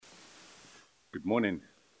Good morning.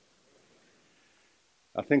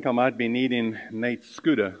 I think I might be needing Nate's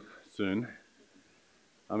scooter soon.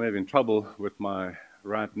 I'm having trouble with my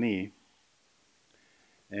right knee,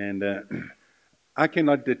 and I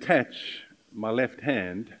cannot detach my left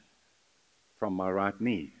hand from my right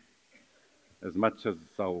knee as much as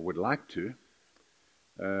I would like to.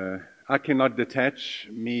 I cannot detach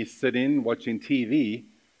me sitting watching TV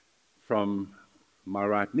from my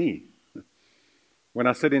right knee. When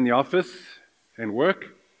I sit in the office and work,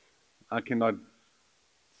 I cannot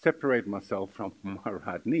separate myself from my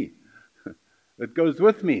right knee. It goes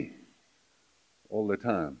with me all the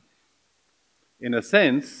time. In a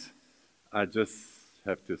sense, I just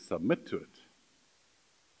have to submit to it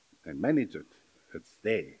and manage it. It's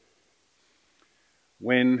there.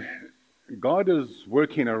 When God is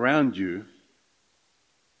working around you,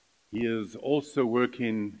 He is also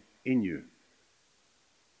working in you.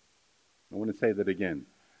 I want to say that again.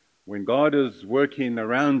 When God is working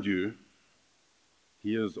around you,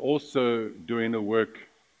 He is also doing a work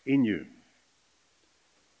in you.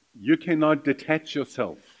 You cannot detach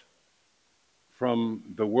yourself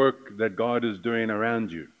from the work that God is doing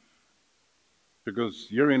around you, because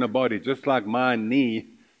you're in a body, just like my knee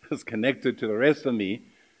is connected to the rest of me,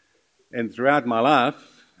 and throughout my life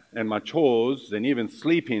and my chores and even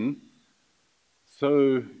sleeping,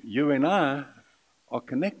 so you and I are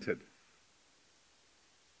connected.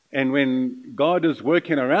 And when God is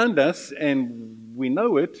working around us and we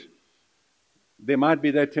know it, there might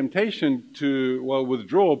be that temptation to,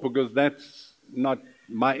 withdraw, because that's not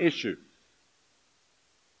my issue.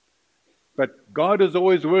 But God is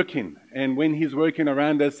always working, and when He's working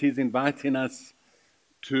around us, He's inviting us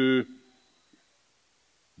to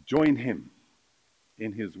join Him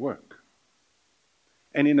in His work.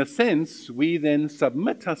 And in a sense, we then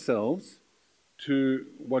submit ourselves to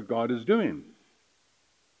what God is doing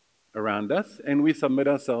around us, and we submit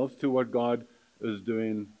ourselves to what God is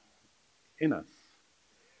doing in us.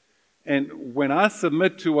 And when I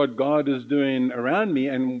submit to what God is doing around me,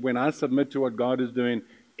 and when I submit to what God is doing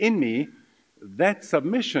in me, that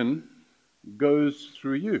submission goes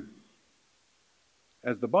through you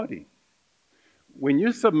as the body. When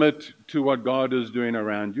you submit to what God is doing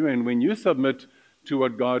around you, and when you submit to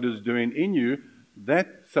what God is doing in you,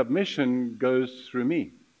 that submission goes through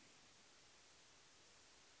me.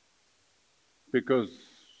 Because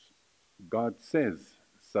God says,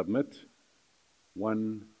 submit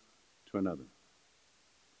one to another.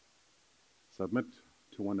 Submit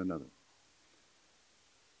to one another.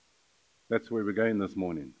 That's where we're going this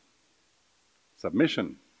morning.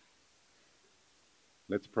 Submission.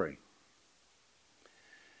 Let's pray.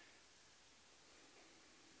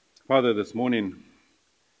 Father, this morning,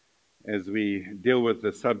 as we deal with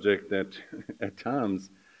the subject that at times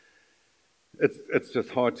it's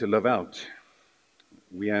just hard to live out,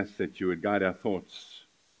 we ask that you would guide our thoughts,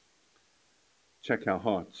 check our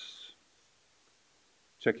hearts,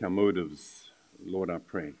 check our motives. Lord, I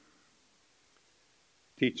pray.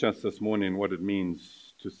 Teach us this morning what it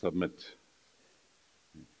means to submit.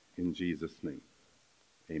 In Jesus' name,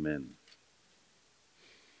 amen.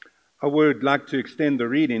 I would like to extend the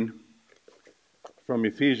reading from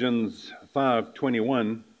Ephesians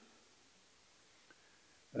 5:21.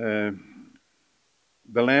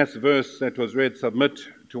 The last verse that was read, submit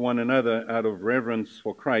to one another out of reverence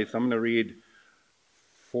for Christ. I'm going to read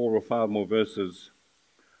 4 or 5 more verses.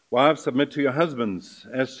 Wives, submit to your husbands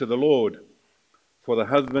as to the Lord, for the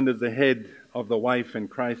husband is the head of the wife, and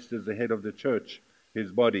Christ is the head of the church,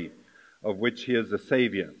 His body, of which He is the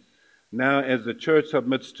Savior. Now, as the church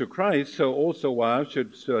submits to Christ, so also wives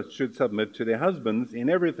should submit to their husbands in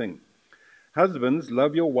everything. Husbands,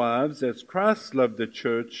 love your wives as Christ loved the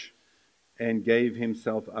church and gave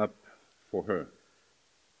Himself up for her.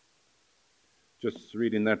 Just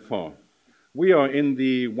reading that far. We are in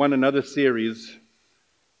the One Another series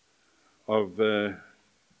of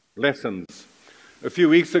lessons. A few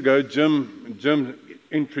weeks ago, Jim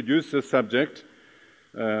introduced the subject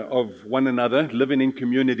of one another, living in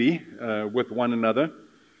community with one another.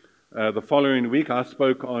 The following week, I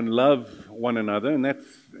spoke on love one another, and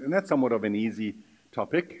that's somewhat of an easy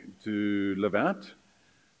topic to live out.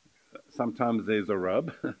 Sometimes there's a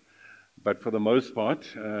rub, but for the most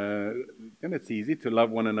part, and it's easy to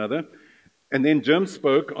love one another. And then Jim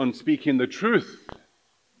spoke on speaking the truth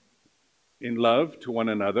in love to one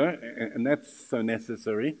another, and that's so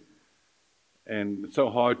necessary and so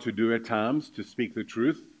hard to do at times, to speak the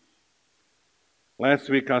truth. Last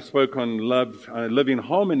week I spoke on love, live in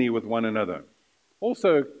harmony with one another.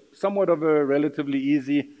 Also somewhat of a relatively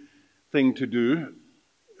easy thing to do.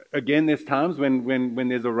 Again, there's times when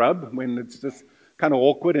there's a rub, when it's just kind of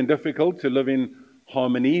awkward and difficult to live in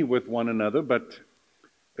harmony with one another, but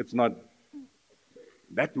it's not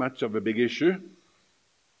that much of a big issue.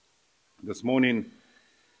 This morning,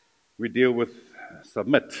 we deal with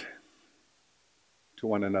submit to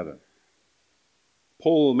one another.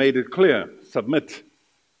 Paul made it clear, submit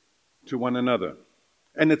to one another.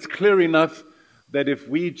 And it's clear enough that if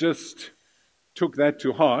we just took that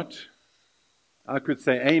to heart, I could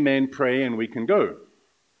say amen, pray, and we can go.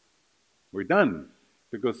 We're done,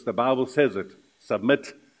 because the Bible says it,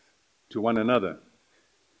 submit to one another.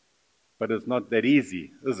 But it's not that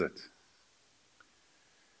easy, is it?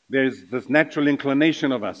 There's this natural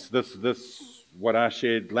inclination of us, this what I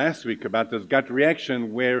shared last week about this gut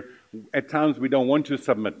reaction where at times we don't want to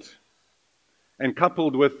submit. And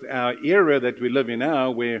coupled with our era that we live in now,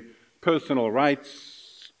 where personal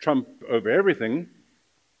rights trump over everything,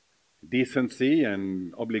 decency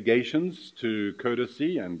and obligations to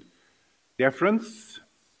courtesy and deference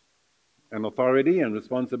and authority and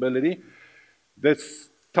responsibility, this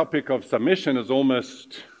topic of submission is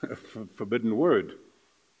almost a forbidden word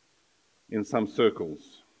in some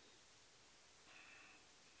circles.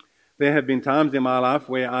 There have been times in my life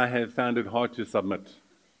where I have found it hard to submit.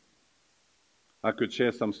 I could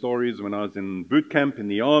share some stories when I was in boot camp in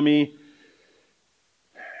the army.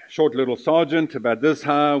 Short little sergeant, about this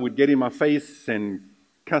high, would get in my face and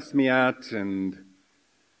cuss me out, and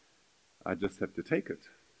I just have to take it.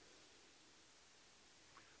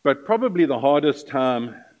 But probably the hardest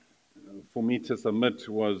time for me to submit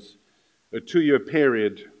was a 2-year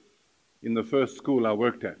period in the first school I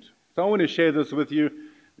worked at. So I want to share this with you,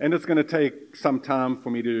 and it's going to take some time for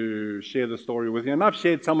me to share the story with you. And I've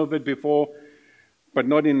shared some of it before, but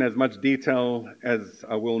not in as much detail as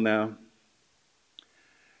I will now.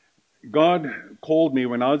 God called me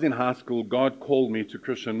when I was in high school. God called me to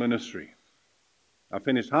Christian ministry. I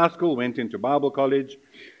finished high school, went into Bible college,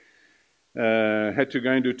 had to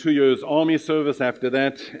go and do 2 years army service after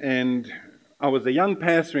that, and I was a young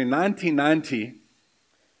pastor in 1990.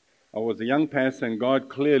 I was a young pastor, and God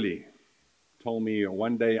clearly told me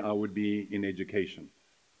one day I would be in education.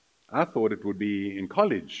 I thought it would be in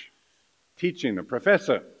college, teaching, a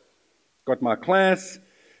professor. Got my class,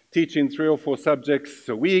 teaching 3 or 4 subjects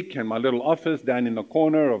a week, and my little office down in the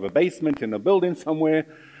corner of a basement in a building somewhere,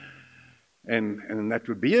 and that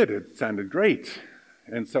would be it. It sounded great.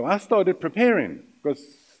 And so I started preparing, because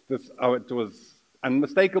it was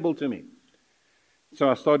unmistakable to me. So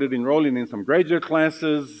I started enrolling in some graduate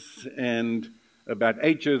classes, and about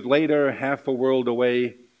 8 years later, half a world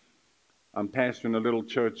away, I'm pastoring a little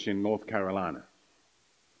church in North Carolina.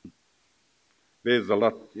 There's a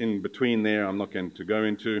lot in between there I'm not going to go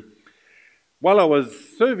into. While I was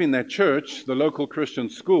serving that church, the local Christian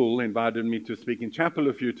school invited me to speak in chapel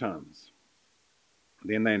a few times.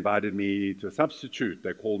 Then they invited me to substitute.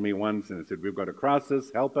 They called me once and said, "We've got a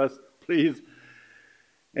crisis, help us, please."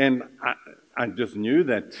 And I just knew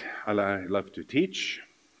that I love to teach.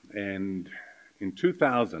 And in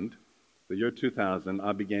 2000, the year 2000,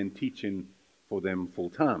 I began teaching for them full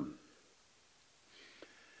time.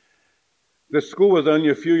 The school was only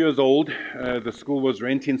a few years old. The school was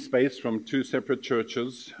renting space from 2 separate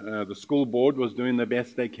churches. The school board was doing the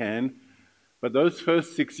best they can. But those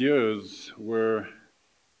first 6 years were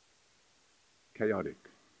chaotic.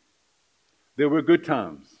 There were good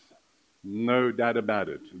times, no doubt about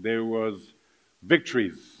it. There was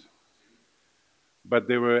victories. But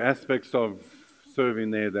there were aspects of serving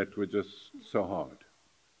there that were just so hard.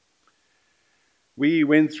 We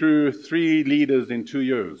went through 3 leaders in 2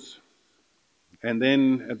 years. And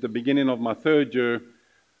then at the beginning of my 3rd year,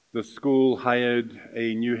 the school hired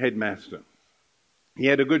a new headmaster. He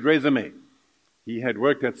had a good resume. He had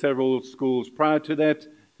worked at several schools prior to that.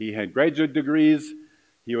 He had graduate degrees.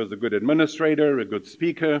 He was a good administrator, a good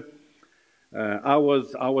speaker. I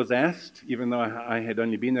was asked, even though I had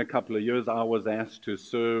only been there a couple of years, I was asked to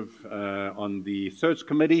serve on the search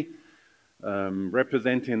committee,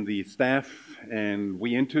 representing the staff, and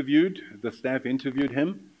the staff interviewed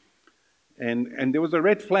him. And there was a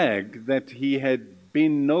red flag that he had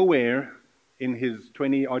been nowhere in his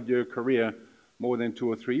 20-odd year career more than 2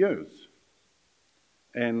 or 3 years.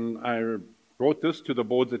 And I brought this to the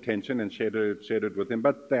board's attention and shared it with him,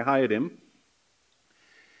 but they hired him.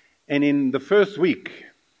 And in the first week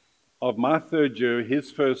of my 3rd year,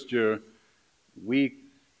 his 1st year, we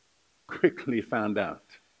quickly found out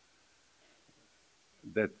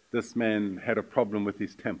that this man had a problem with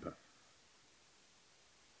his temper.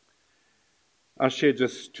 I'll share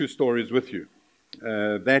just 2 stories with you.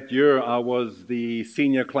 That year, I was the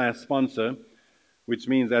senior class sponsor, which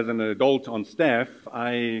means as an adult on staff,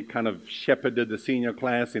 I kind of shepherded the senior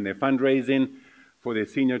class in their fundraising. for their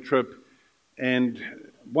senior trip. And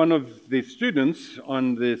one of the students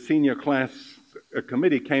on the senior class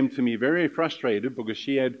committee came to me very frustrated because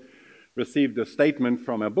she had received a statement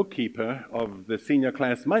from a bookkeeper of the senior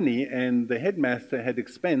class money, and the headmaster had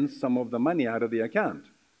expensed some of the money out of the account.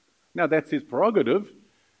 Now, that's his prerogative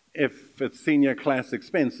if it's senior class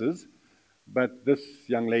expenses, but this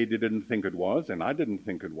young lady didn't think it was, and I didn't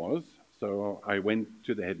think it was. So I went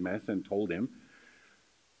to the headmaster and told him.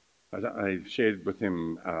 I shared with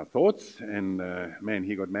him our thoughts, and man,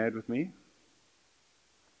 he got mad with me.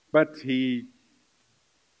 But he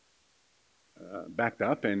backed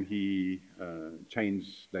up and he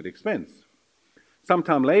changed that expense.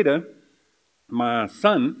 Sometime later, my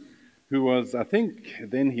son, who was, I think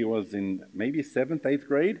then he was in maybe 7th, 8th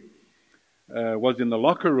grade, was in the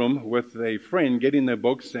locker room with a friend getting their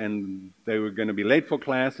books, and they were going to be late for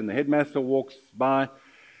class, and the headmaster walks by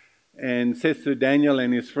and says to Daniel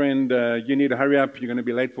and his friend, you need to hurry up, you're going to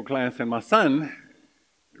be late for class. And my son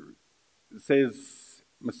says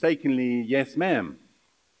mistakenly, yes, ma'am.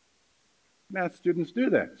 Now, students do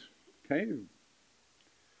that, okay?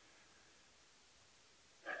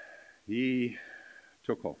 He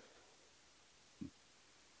took off.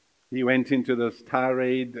 He went into this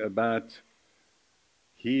tirade about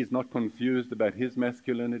he's not confused about his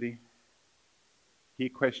masculinity. He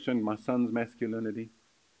questioned my son's masculinity.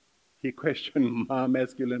 He questioned my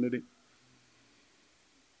masculinity.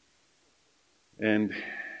 And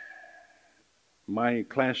my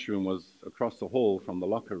classroom was across the hall from the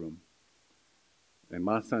locker room. And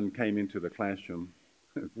my son came into the classroom.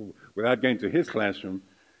 Without going to his classroom,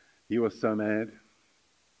 he was so mad.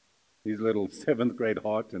 His little 7th grade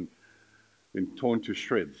heart and been torn to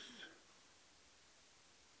shreds.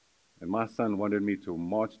 And my son wanted me to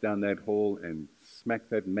march down that hall and smack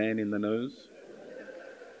that man in the nose.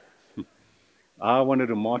 I wanted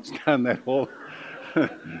to march down that hall.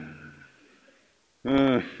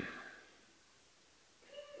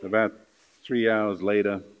 About 3 hours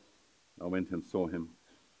later, I went and saw him.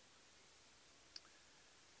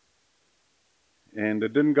 And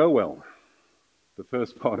it didn't go well. The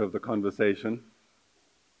first part of the conversation,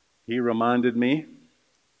 he reminded me,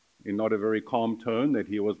 in not a very calm tone, that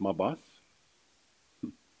he was my boss.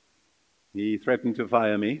 He threatened to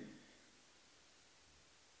fire me.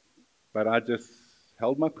 But I just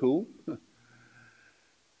held my cool.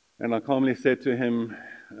 And I calmly said to him,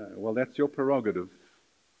 well, that's your prerogative.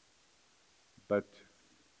 But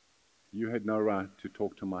you had no right to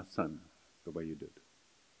talk to my son the way you did.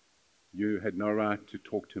 You had no right to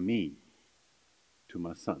talk to me, to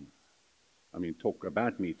my son. Talk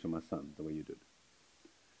about me to my son the way you did.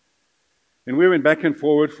 And we went back and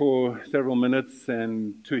forward for several minutes,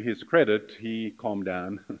 and to his credit, he calmed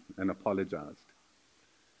down and apologized.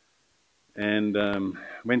 And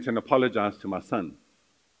went and apologized to my son.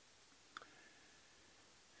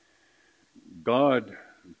 God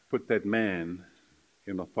put that man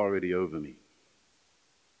in authority over me.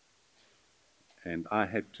 And I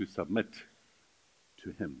had to submit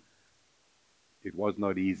to him. It was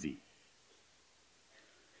not easy.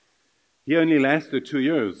 He only lasted 2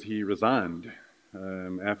 years. He resigned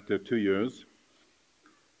after 2 years.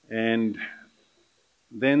 And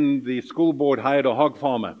then the school board hired a hog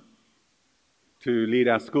farmer to lead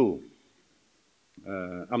our school.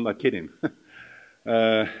 I'm not kidding.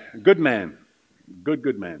 Good man.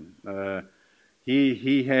 Good man.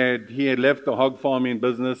 He had left the hog farming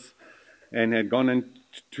business and had gone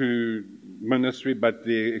into ministry, but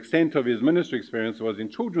the extent of his ministry experience was in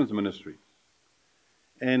children's ministry.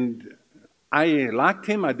 And I liked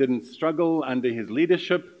him. I didn't struggle under his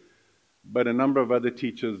leadership, but a number of other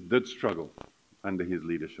teachers did struggle under his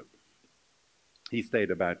leadership. He stayed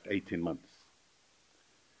about 18 months.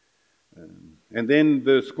 And then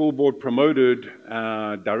the school board promoted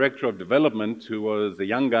our director of development, who was a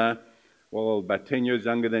young guy, well, about 10 years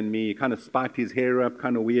younger than me. He kind of spiked his hair up,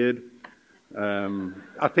 kind of weird.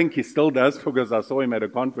 I think he still does, because I saw him at a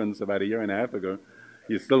conference about 1.5 years ago.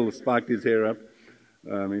 He still spiked his hair up.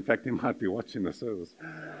 In fact, he might be watching the service.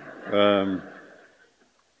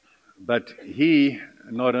 But he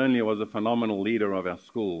not only was a phenomenal leader of our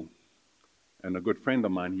school and a good friend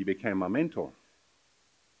of mine, he became my mentor.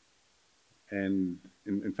 And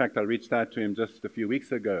in fact, I reached out to him just a few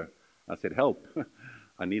weeks ago. I said, help,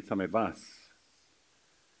 I need some advice.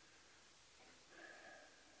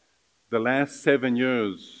 The last 7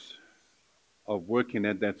 years of working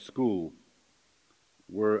at that school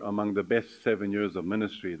were among the best 7 years of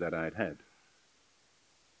ministry that I had had.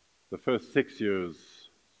 The first 6 years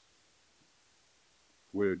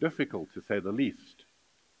were difficult, to say the least.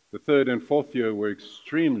 The third and fourth year were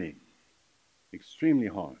extremely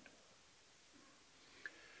hard.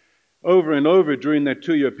 Over and over during that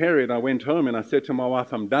 2-year period, I went home and I said to my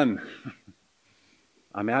wife, I'm done.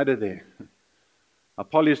 I'm out of there. I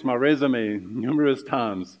polished my resume numerous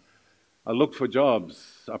times. I looked for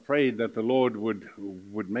jobs. I prayed that the Lord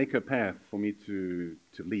would make a path for me to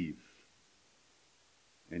leave.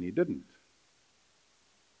 And He didn't.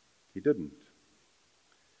 He didn't.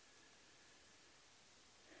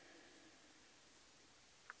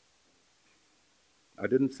 I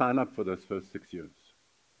didn't sign up for those first 6 years.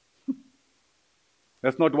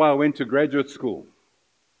 That's not why I went to graduate school.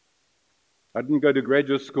 I didn't go to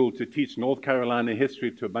graduate school to teach North Carolina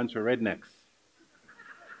history to a bunch of rednecks.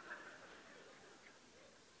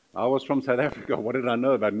 I was from South Africa. What did I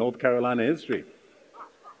know about North Carolina history?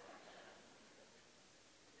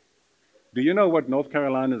 Do you know what North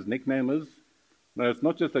Carolina's nickname is? No, it's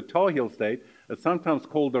not just a Tar Heel state. It's sometimes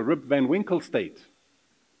called the Rip Van Winkle state.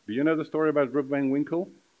 Do you know the story about Rip Van Winkle?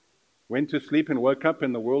 Went to sleep and woke up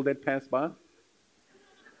in the world that passed by?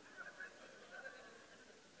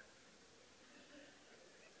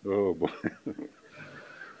 Oh, boy.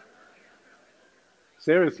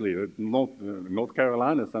 Seriously, North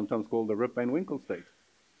Carolina is sometimes called the Rip Van Winkle state.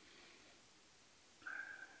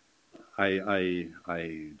 I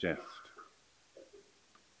jest.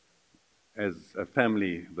 As a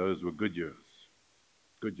family, those were good years.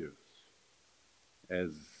 Good years. As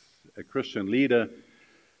a Christian leader,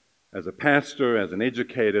 as a pastor, as an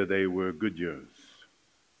educator, they were good years.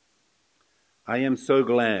 I am so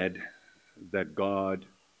glad that God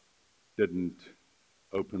didn't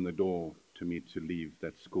open the door to me to leave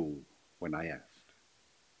that school when I asked.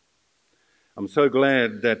 I'm so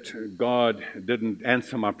glad that God didn't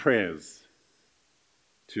answer my prayers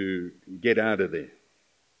to get out of there.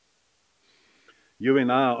 You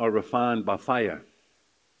and I are refined by fire,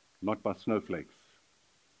 not by snowflakes.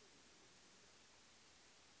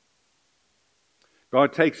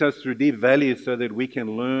 God takes us through deep valleys so that we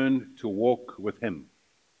can learn to walk with Him.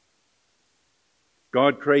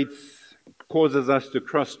 God causes us to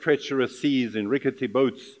cross treacherous seas in rickety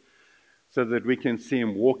boats so that we can see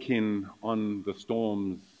Him walking on the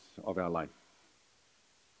storms of our life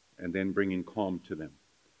and then bringing calm to them.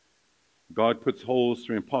 God puts holes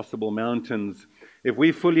through impossible mountains. If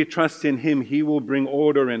we fully trust in Him, He will bring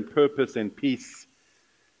order and purpose and peace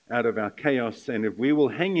out of our chaos. And if we will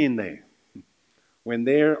hang in there, when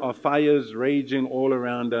there are fires raging all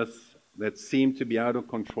around us that seem to be out of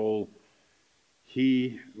control,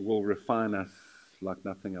 He will refine us like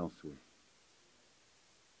nothing else will.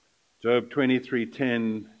 Job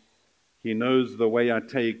 23:10, He knows the way I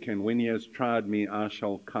take, and when He has tried me, I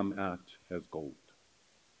shall come out as gold.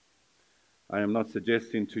 I am not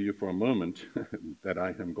suggesting to you for a moment that I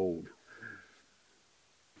am gold.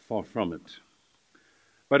 Far from it.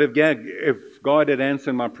 But if God had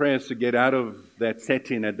answered my prayers to get out of that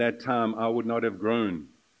setting at that time, I would not have grown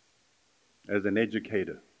as an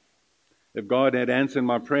educator. If God had answered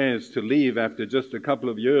my prayers to leave after just a couple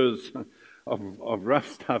of years of rough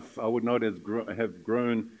stuff, I would not have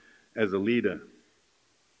grown as a leader.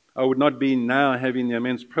 I would not be now having the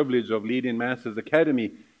immense privilege of leading Masters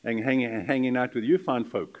Academy and hanging out with you fine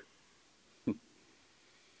folk.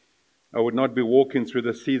 I would not be walking through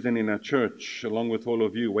the season in our church along with all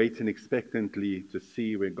of you, waiting expectantly to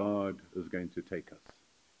see where God is going to take us.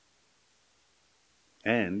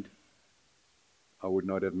 And I would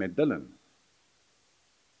not have met Dylan.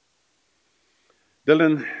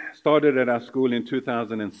 Dylan started at our school in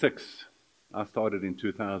 2006. I started in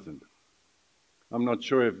 2000. I'm not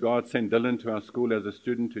sure if God sent Dylan to our school as a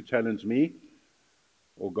student to challenge me,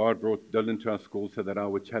 or God brought Dylan to our school so that I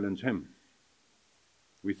would challenge him.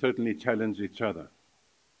 We certainly challenged each other.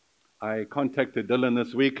 I contacted Dylan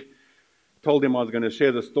this week, told him I was going to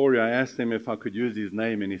share the story. I asked him if I could use his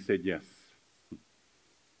name, and he said yes.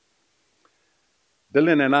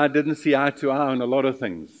 Dylan and I didn't see eye to eye on a lot of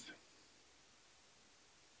things.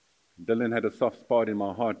 Dylan had a soft spot in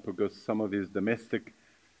my heart because some of his domestic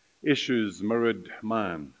issues mirrored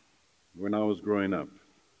mine when I was growing up.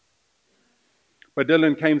 But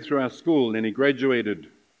Dylan came through our school and he graduated.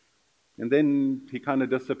 And then he kind of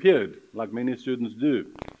disappeared, like many students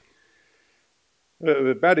do.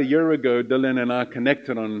 About a year ago, Dylan and I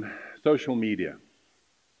connected on social media.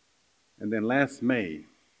 And then last May,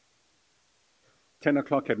 10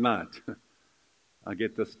 o'clock at night, I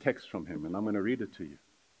get this text from him, and I'm going to read it to you.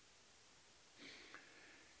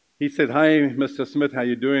 He said, "Hi, Mr. Smith, how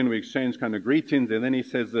you doing?" We exchanged kind of greetings, and then he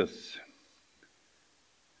says this.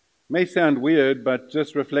 May sound weird, but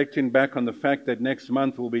just reflecting back on the fact that next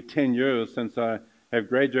month will be 10 years since I have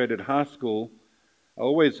graduated high school, I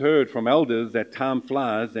always heard from elders that time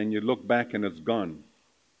flies and you look back and it's gone.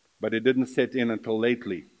 But it didn't set in until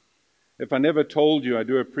lately. If I never told you, I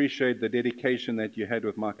do appreciate the dedication that you had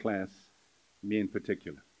with my class, me in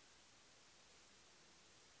particular.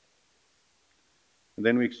 And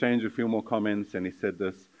then we exchanged a few more comments, and he said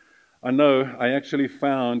this: I know I actually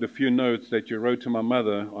found a few notes that you wrote to my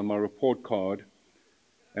mother on my report card,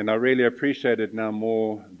 and I really appreciate it now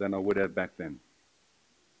more than I would have back then.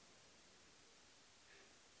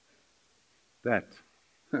 That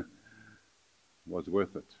was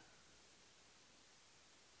worth it.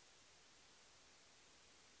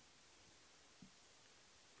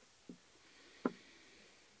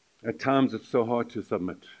 At times it's so hard to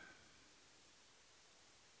submit.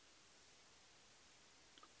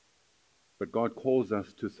 But God calls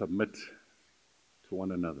us to submit to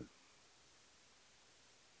one another.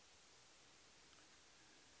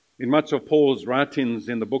 In much of Paul's writings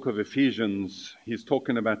in the book of Ephesians, he's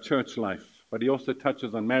talking about church life, but he also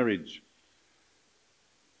touches on marriage.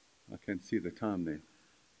 I can see the time there.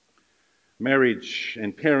 Marriage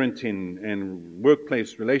and parenting and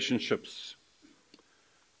workplace relationships.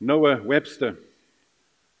 Noah Webster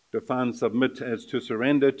defines submit as to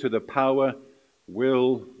surrender to the power,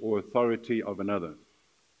 will, or authority of another.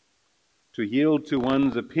 To yield to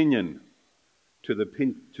one's opinion, to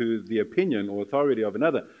the opinion or authority of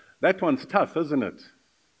another. That one's tough, isn't it?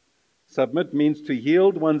 Submit means to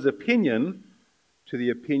yield one's opinion to the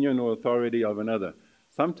opinion or authority of another.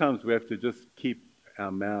 Sometimes we have to just keep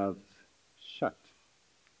our mouths shut.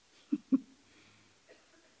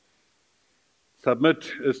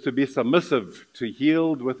 Submit is to be submissive, to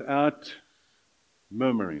yield without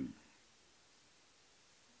murmuring.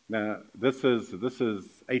 Now, this is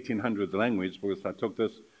 1800s language, because I took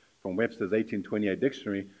this from Webster's 1828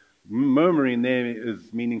 dictionary. Murmuring there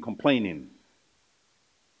is meaning complaining.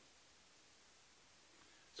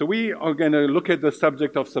 So we are going to look at the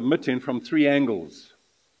subject of submitting from three angles: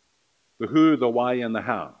 the who, the why, and the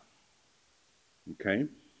how. Okay?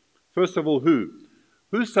 First of all, who?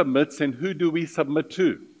 Who submits and who do we submit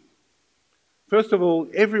to? First of all,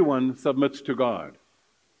 everyone submits to God.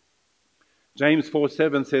 James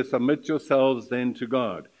 4:7 says, submit yourselves then to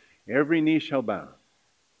God. Every knee shall bow.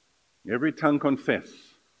 Every tongue confess,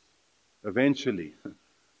 eventually,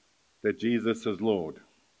 that Jesus is Lord.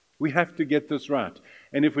 We have to get this right.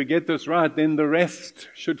 And if we get this right, then the rest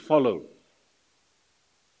should follow.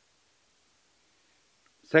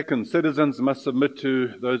 Second, citizens must submit to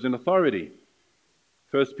those in authority.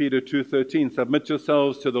 1 Peter 2:13, submit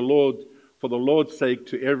yourselves to the Lord for the Lord's sake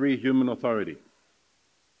to every human authority.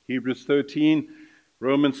 Hebrews 13,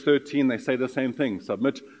 Romans 13, they say the same thing.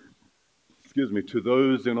 Submit, to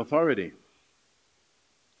those in authority.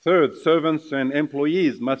 Third, servants and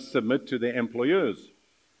employees must submit to their employers.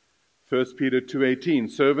 1 Peter 2:18,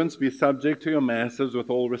 servants, be subject to your masters with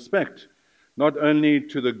all respect, not only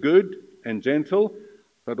to the good and gentle,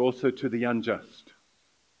 but also to the unjust.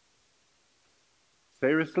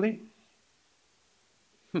 Seriously?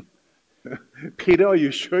 Peter, are you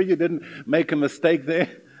sure you didn't make a mistake there?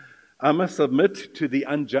 I must submit to the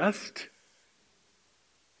unjust?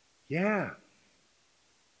 Yeah.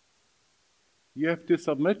 You have to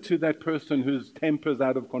submit to that person whose temper's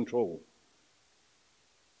out of control.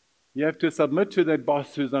 You have to submit to that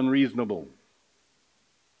boss who's unreasonable.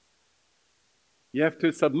 You have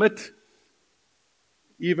to submit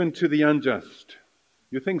even to the unjust.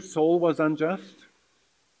 You think Saul was unjust?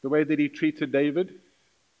 The way that he treated David?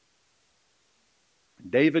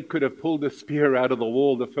 David could have pulled a spear out of the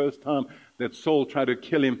wall the first time that Saul tried to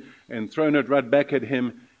kill him and thrown it right back at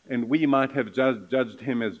him, and we might have judged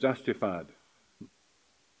him as justified.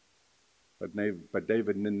 But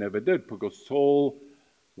David never did, because Saul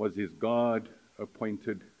was his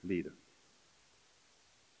God-appointed leader.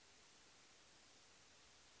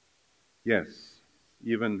 Yes,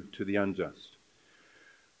 even to the unjust.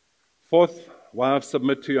 Fourth, wives,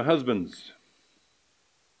 submit to your husbands.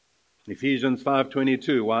 Ephesians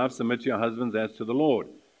 5:22, wives, submit to your husbands as to the Lord.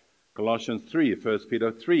 Colossians 3, 1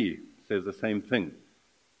 Peter 3 says the same thing.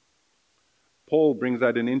 Paul brings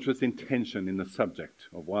out an interesting tension in the subject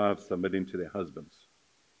of wives submitting to their husbands.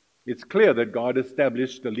 It's clear that God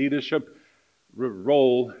established a leadership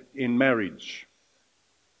role in marriage,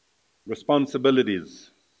 responsibilities.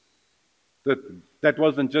 That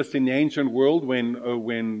wasn't just in the ancient world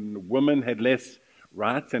when women had less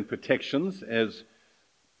rights and protections as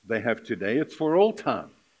they have today. It's for all time.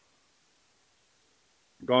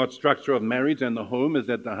 God's structure of marriage and the home is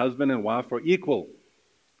that the husband and wife are equal.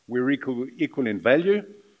 We're equal in value.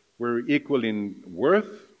 We're equal in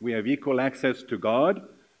worth. We have equal access to God.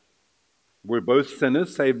 We're both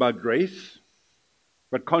sinners saved by grace.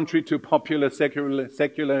 But contrary to popular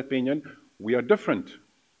secular opinion, we are different.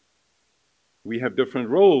 We have different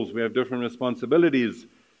roles, we have different responsibilities,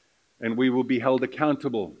 and we will be held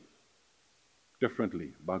accountable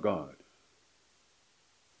differently by God.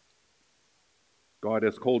 God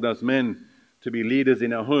has called us men to be leaders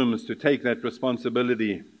in our homes, to take that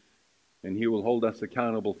responsibility, and He will hold us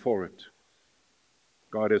accountable for it.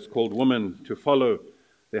 God has called women to follow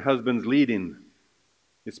their husband's leading,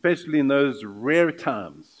 especially in those rare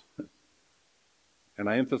times. And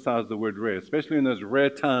I emphasize the word rare, especially in those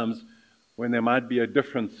rare times when there might be a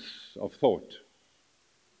difference of thought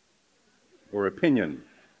or opinion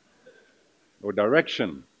or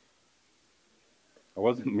direction. I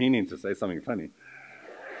wasn't meaning to say something funny.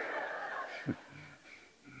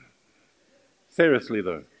 Seriously,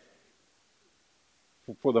 though,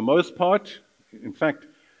 for the most part, in fact,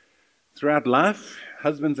 throughout life,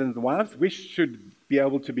 husbands and wives, we should be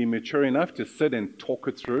able to be mature enough to sit and talk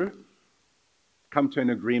it through, come to an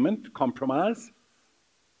agreement, compromise.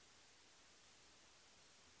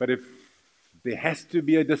 But if there has to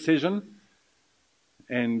be a decision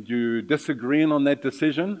and you disagreeing on that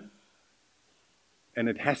decision and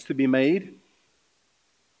it has to be made,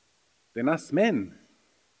 then us men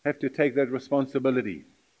have to take that responsibility.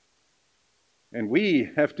 And we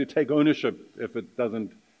have to take ownership if it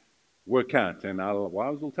doesn't work out. And our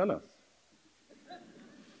wives will tell us.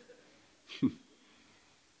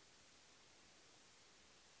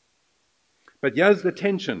 But here's the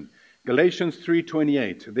tension. Galatians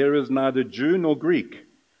 3:28. There is neither Jew nor Greek.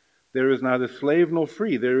 There is neither slave nor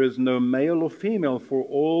free. There is no male or female, for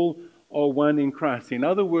all are one in Christ. In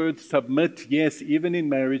other words, submit, yes, even in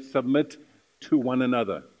marriage, submit to one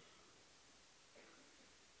another.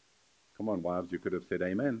 Come on, wives, you could have said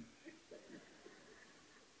amen.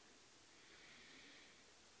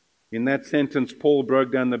 In that sentence, Paul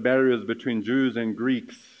broke down the barriers between Jews and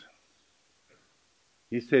Greeks.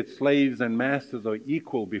 He said slaves and masters are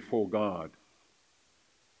equal before God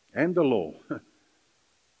and the law.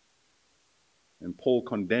 And Paul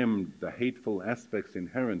condemned the hateful aspects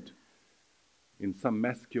inherent in some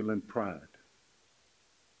masculine pride.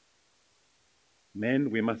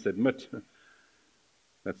 Men, we must admit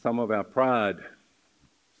that some of our pride,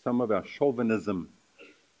 some of our chauvinism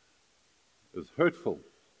is hurtful,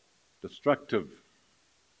 destructive,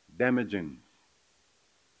 damaging.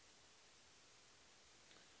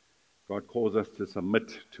 God calls us to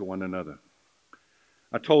submit to one another.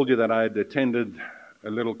 I told you that I had attended a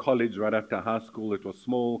little college right after high school. It was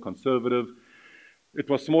small, conservative. It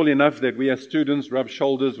was small enough that we as students rubbed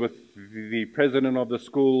shoulders with the president of the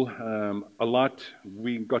school a lot.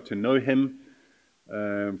 We got to know him.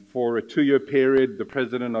 For a 2-year period, the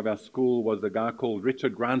president of our school was a guy called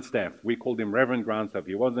Richard Grandstaff. We called him Reverend Grandstaff.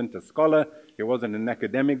 He wasn't a scholar. He wasn't an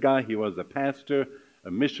academic guy. He was a pastor,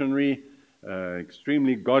 a missionary,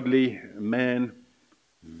 extremely godly man,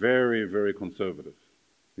 very, very conservative.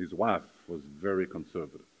 His wife was very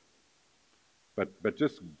conservative. But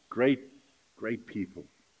just great people.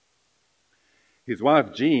 His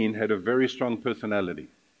wife, Jean, had a very strong personality.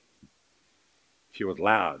 She was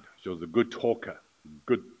loud. She was a good talker.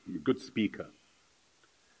 Good speaker.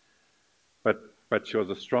 But she was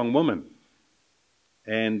a strong woman.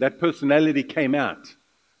 And that personality came out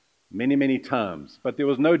many times. But there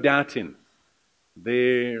was no doubting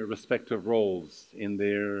their respective roles in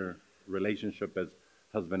their relationship as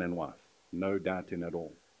husband and wife. No doubting at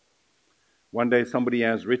all. One day somebody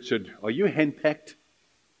asked Richard, "Are you henpecked?"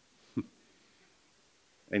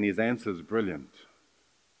 And his answer is brilliant.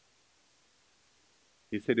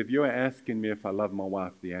 He said, "If you are asking me if I love my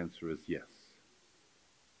wife, the answer is yes."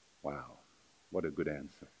 Wow, what a good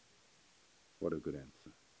answer. What a good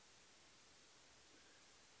answer.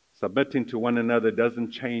 Submitting to one another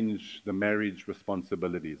doesn't change the marriage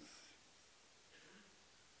responsibilities.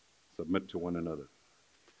 Submit to one another.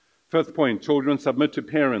 Fifth point, children submit to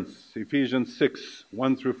parents. Ephesians 6,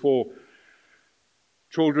 1-4.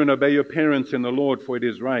 Children, obey your parents in the Lord, for it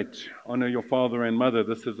is right. Honor your father and mother.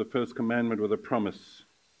 This is the first commandment with a promise,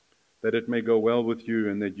 that it may go well with you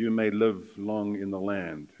and that you may live long in the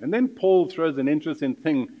land. And then Paul throws an interesting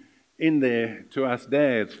thing in there to us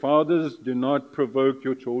dads. Fathers, do not provoke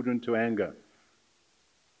your children to anger.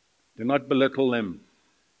 Do not belittle them.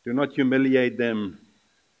 Do not humiliate them,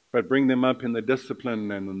 but bring them up in the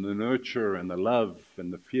discipline and in the nurture and the love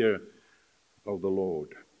and the fear of the Lord.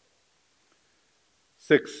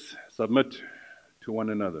 6, submit to one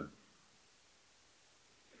another.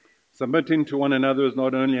 Submitting to one another is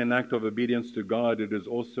not only an act of obedience to God, it is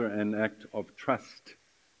also an act of trust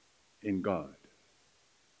in God.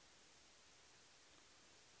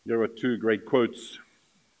 There are 2 great quotes.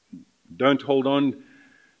 Don't hold on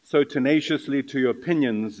so tenaciously to your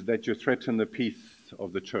opinions that you threaten the peace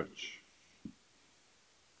of the church.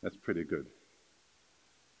 That's pretty good.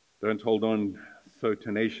 Don't hold on so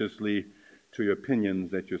tenaciously to your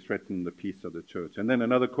opinions that you threaten the peace of the church. And then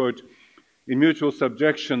another quote, in mutual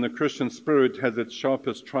subjection, the Christian spirit has its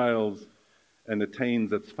sharpest trials and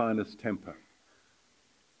attains its finest temper.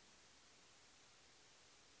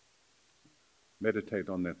 Meditate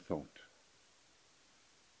on that thought.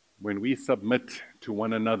 When we submit to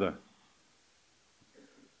one another,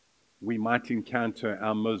 we might encounter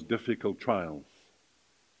our most difficult trials,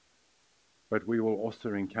 but we will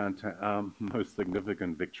also encounter our most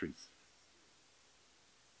significant victories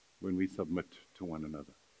when we submit to one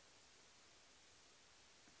another.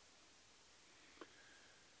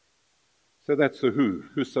 So that's the who.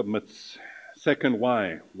 Who submits? Second,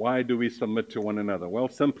 why? Why do we submit to one another? Well,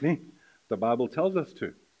 simply, the Bible tells us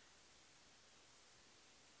to.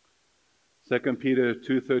 2 Peter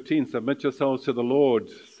 2:13, submit yourselves to the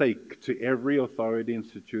Lord's sake to every authority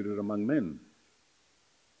instituted among men.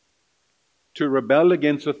 To rebel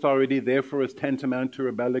against authority, therefore, is tantamount to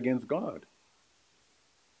rebel against God.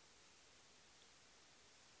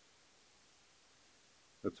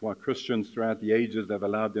 That's why Christians throughout the ages have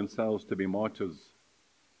allowed themselves to be martyrs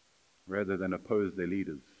rather than oppose their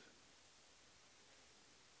leaders.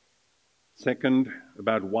 Second,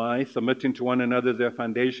 about why, submitting to one another is a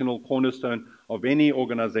foundational cornerstone of any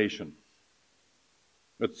organization.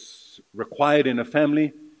 It's required in a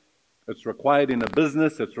family, it's required in a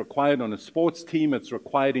business, it's required on a sports team, it's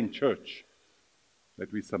required in church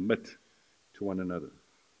that we submit to one another.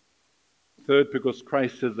 Third, because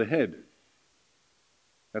Christ is the head.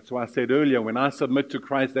 That's why I said earlier, when I submit to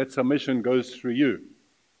Christ, that submission goes through you.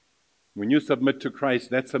 When you submit to Christ,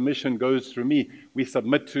 that submission goes through me. We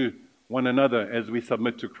submit to one another as we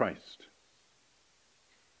submit to Christ.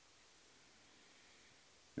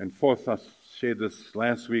 And fourth, I shared this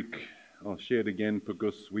last week. I'll share it again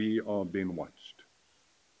because we are being watched.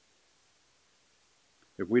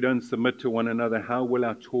 If we don't submit to one another, how will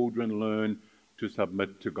our children learn to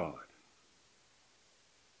submit to God?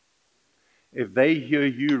 If they hear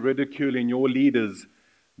you ridiculing your leaders,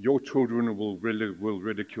 your children will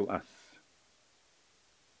ridicule us.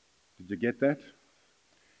 Did you get that?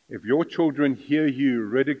 If your children hear you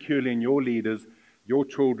ridiculing your leaders, your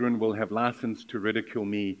children will have license to ridicule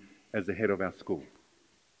me as the head of our school.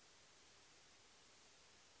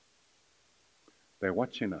 They're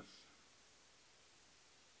watching us.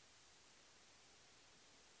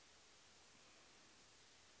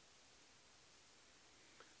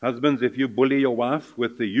 Husbands, if you bully your wife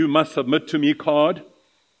with the "you must submit to me" card,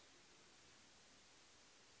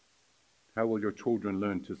 how will your children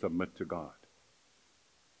learn to submit to God?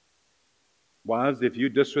 Wives, if you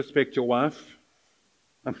disrespect your wife,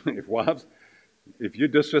 if you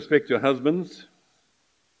disrespect your husbands,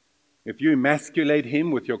 if you emasculate him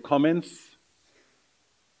with your comments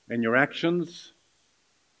and your actions,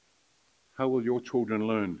 how will your children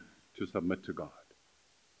learn to submit to God?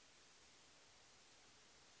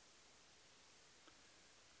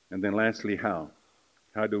 And then lastly, how?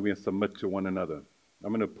 How do we submit to one another? I'm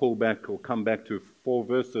going to pull back or come back to 4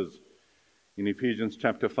 verses in Ephesians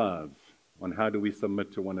chapter 5 on how do we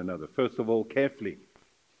submit to one another. First of all, carefully.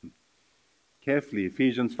 Carefully.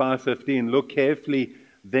 Ephesians 5:15. Look carefully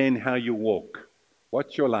then how you walk.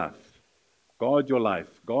 Watch your life. Guard your life.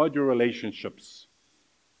 Guard your relationships.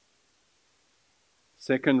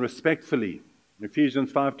 Second, respectfully.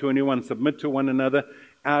 Ephesians 5:21. Submit to one another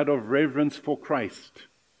out of reverence for Christ.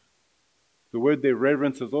 The word there,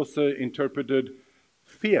 reverence, is also interpreted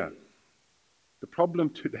fear. The problem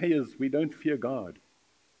today is we don't fear God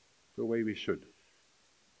the way we should.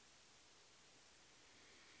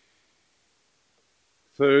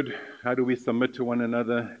 Third, how do we submit to one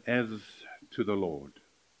another as to the Lord?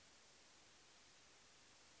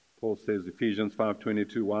 Paul says, Ephesians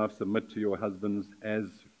 5:22, wives, submit to your husbands as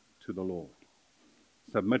to the Lord.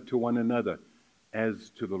 Submit to one another as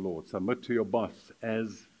to the Lord. Submit to your boss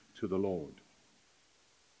as to the Lord.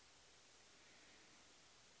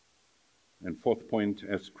 And fourth point,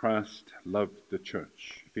 as Christ loved the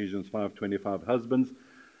church. Ephesians 5:25, husbands,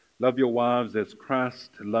 love your wives as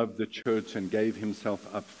Christ loved the church and gave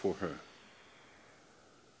himself up for her.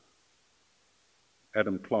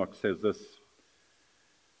 Adam Clarke says this,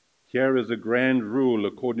 here is a grand rule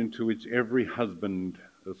according to which every husband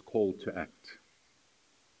is called to act.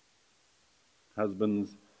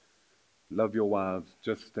 Husbands, love your wives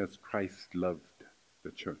just as Christ loved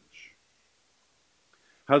the church.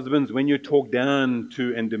 Husbands, when you talk down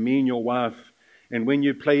to and demean your wife, and when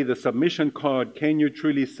you play the submission card, can you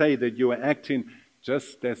truly say that you are acting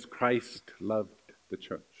just as Christ loved the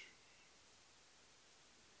church?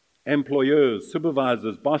 Employers,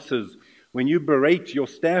 supervisors, bosses, When you berate your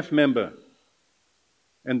staff member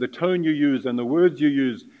and the tone you use and the words you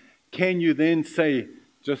use, can you then say,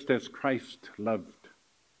 just as Christ loved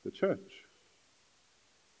the church?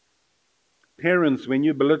 Parents, when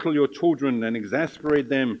you belittle your children and exasperate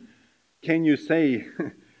them, can you say,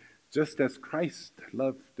 just as Christ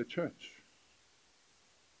loved the church?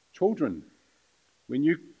 Children, when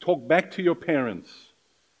you talk back to your parents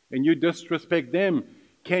and you disrespect them,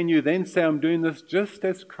 can you then say, I'm doing this just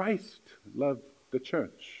as Christ loved the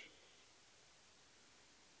church?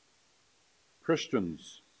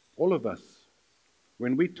 Christians, all of us,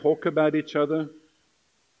 when we talk about each other,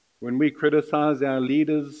 when we criticize our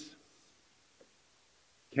leaders,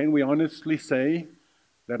 can we honestly say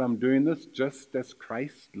that I'm doing this just as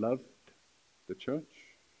Christ loved the church?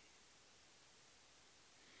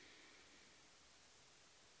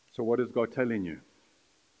 So what is God telling you?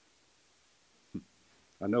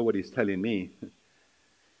 I know what He's telling me.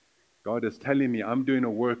 God is telling me I'm doing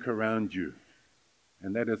a work around you.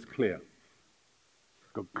 And that is clear.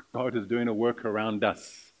 God is doing a work around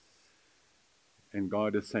us. And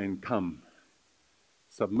God is saying, come,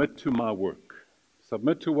 submit to my work.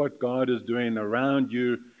 Submit to what God is doing around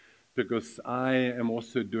you, because I am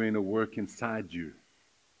also doing a work inside you.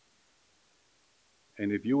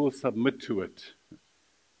 And if you will submit to it,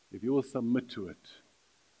 you will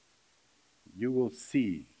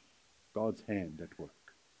see God's hand at work.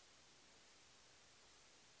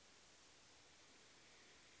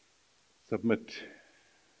 Submit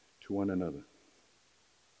to one another.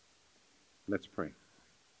 Let's pray.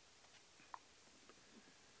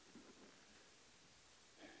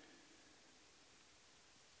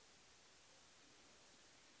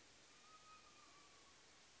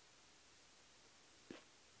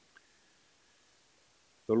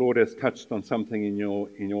 The Lord has touched on something in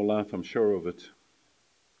your life, I'm sure of it.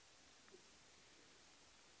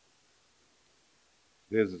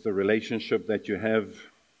 There's a relationship that you have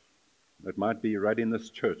that might be right in this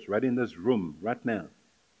church, right in this room, right now,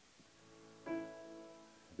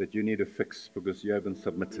 that you need to fix because you haven't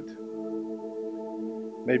submitted.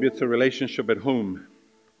 Maybe it's a relationship at home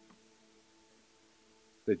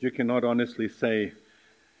that you cannot honestly say,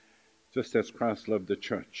 just as Christ loved the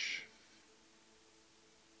church.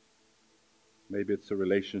 Maybe it's a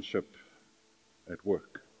relationship at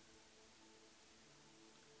work.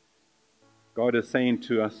 God is saying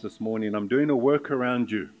to us this morning, I'm doing a work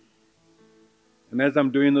around you. And as I'm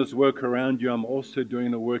doing this work around you, I'm also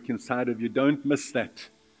doing a work inside of you. Don't miss that.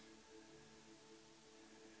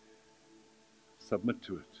 Submit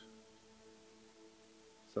to it.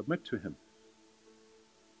 Submit to Him.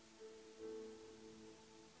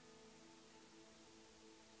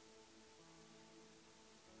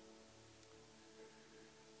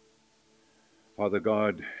 Father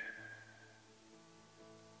God,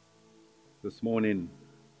 this morning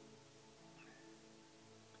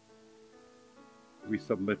we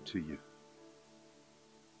submit to you.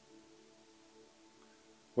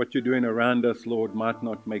 What you're doing around us, Lord, might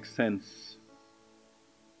not make sense.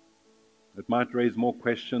 It might raise more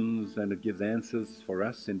questions than it gives answers for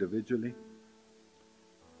us individually.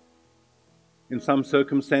 In some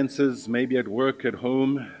circumstances, maybe at work, at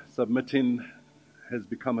home, submitting has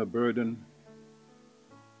become a burden.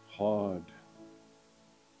 Hard.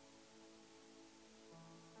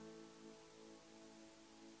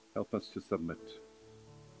 Help us to submit.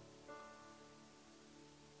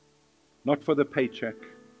 Not for the paycheck,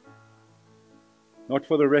 not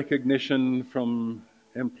for the recognition from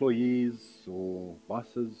employees or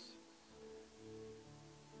bosses,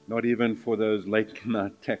 not even for those late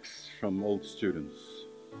night texts from old students.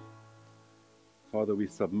 Father, we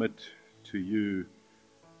submit to you.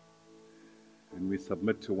 And we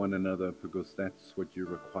submit to one another because that's what you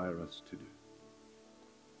require us to do.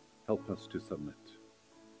 Help us to submit.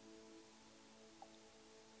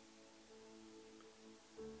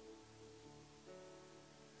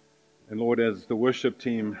 And Lord, as the worship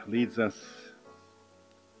team leads us,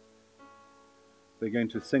 they're going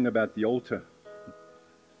to sing about the altar.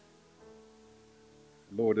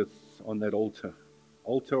 Lord, it's on that altar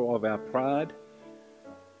of our pride,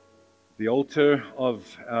 the altar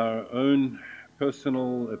of our own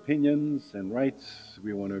personal opinions and rights.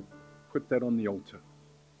 We want to put that on the altar,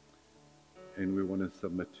 and we want to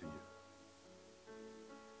submit to you.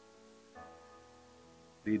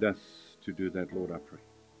 Lead us to do that, Lord, I pray.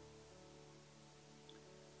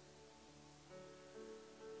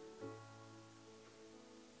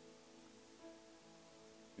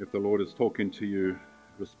 If the Lord is talking to you,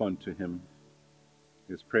 respond to Him.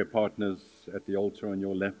 There's prayer partners at the altar on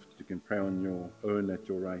your left. You can pray on your own at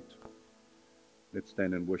your right. Let's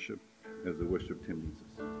stand and worship as the worship team leads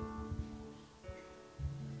us.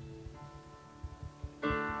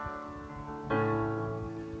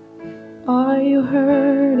 Are you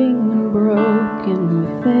hurting and broken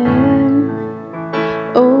within?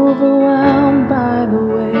 Overwhelmed by the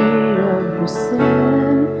weight of your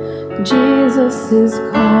sin? Jesus is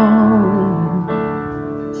calling.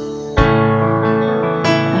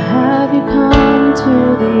 Have you come to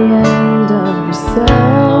the end of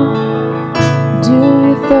yourself? Do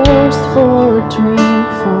you thirst for a drink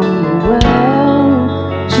from the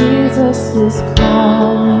well? Jesus is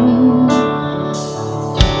calling.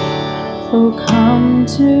 Oh, come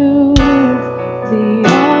to the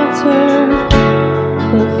altar.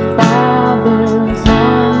 The Father's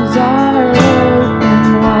arms are open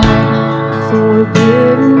wide.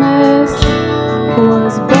 Forgiveness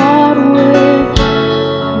was bought with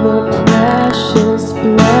the precious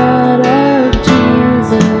blood of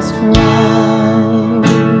Jesus Christ.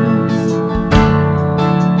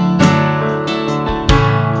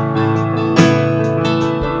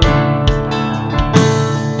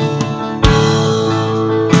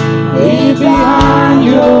 Leave behind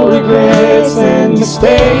your regrets and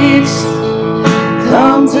mistakes.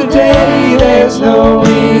 Come today, there's no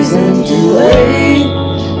reason to wait.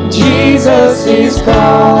 Jesus is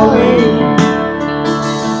calling.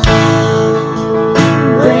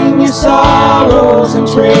 Bring your sorrows and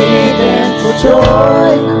trade them for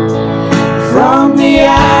joy. From the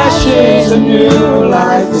ashes a new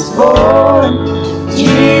life is born.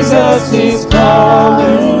 Jesus is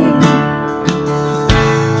calling.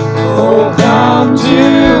 Oh, come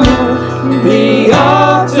to the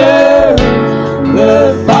altar.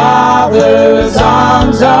 The Father's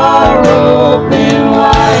arms are open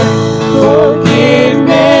wide.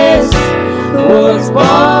 Forgiveness was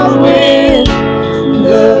bought with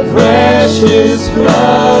the precious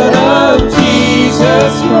blood of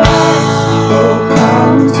Jesus Christ. Oh,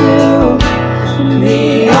 come to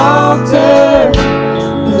the altar.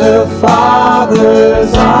 The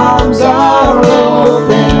Father's arms are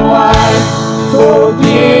open wide.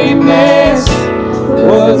 Forgiveness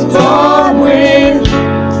was bought with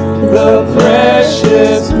the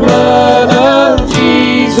precious blood of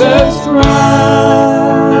Jesus Christ.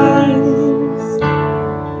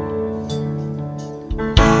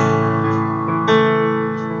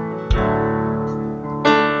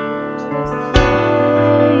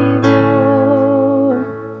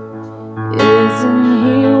 Isn't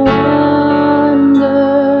he wonderful?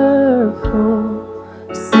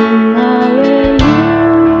 Sing hallelujah.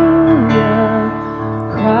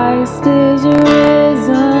 Christ is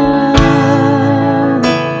risen.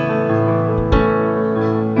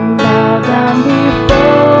 Bow down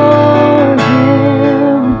before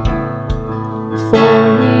him, for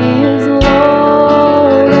he is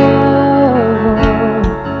Lord of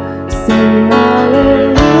all. Sing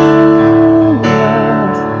hallelujah.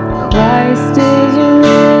 Christ is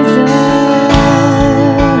risen.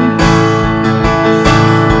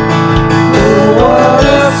 Oh, what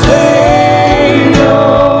a Savior!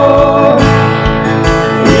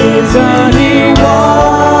 Isn't he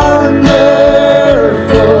wonderful?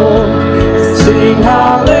 Sing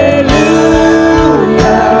hallelujah!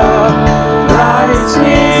 Christ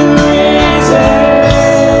is risen.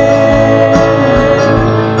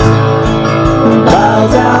 Bow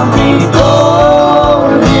down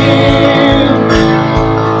before him,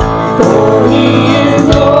 for he is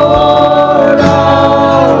Lord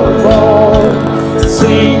of all.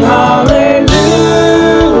 Sing hallelujah,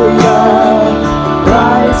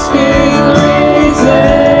 Christ is risen.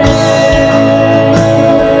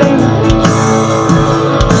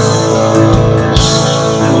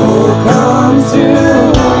 Oh, come to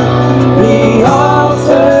the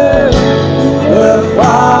altar. The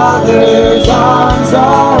Father's arms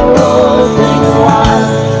are open wide.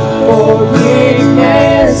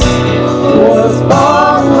 Forgiveness was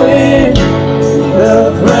bought with the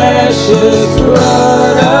precious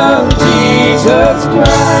blood of Jesus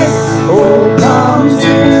Christ. Oh, come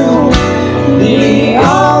to the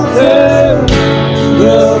altar.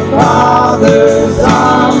 The Father's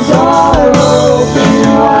arms are open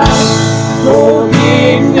wide.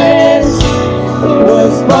 Forgiveness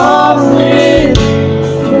was bought with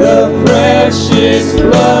the precious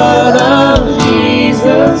blood of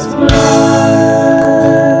Jesus Christ.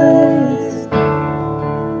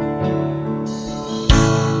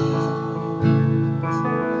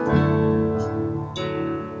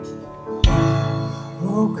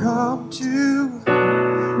 Oh, come to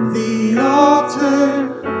the altar.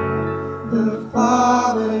 The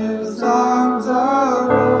Father's arms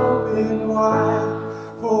are open wide.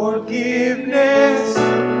 Forgiveness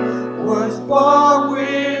was bought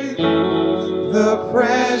with the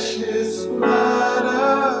precious blood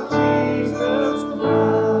of Jesus Christ.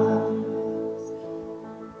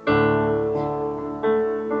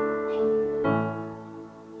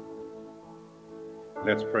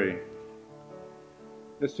 pray.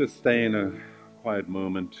 Let's just stay in a quiet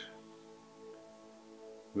moment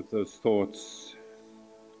with those thoughts.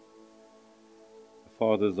 The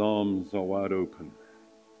Father's arms are wide open.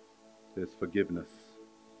 There's forgiveness,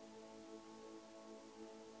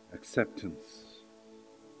 acceptance.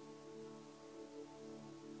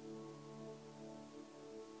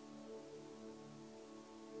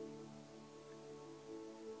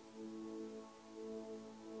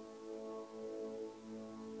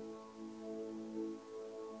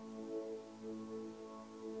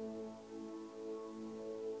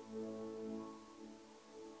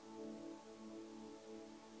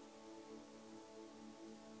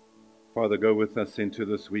 Father, go with us into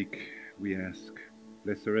this week, we ask.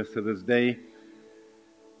 Bless the rest of this day.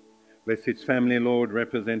 Bless each family, Lord,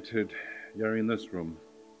 represented here in this room.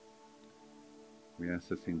 We ask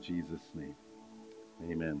this in Jesus' name.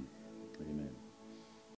 Amen. Amen.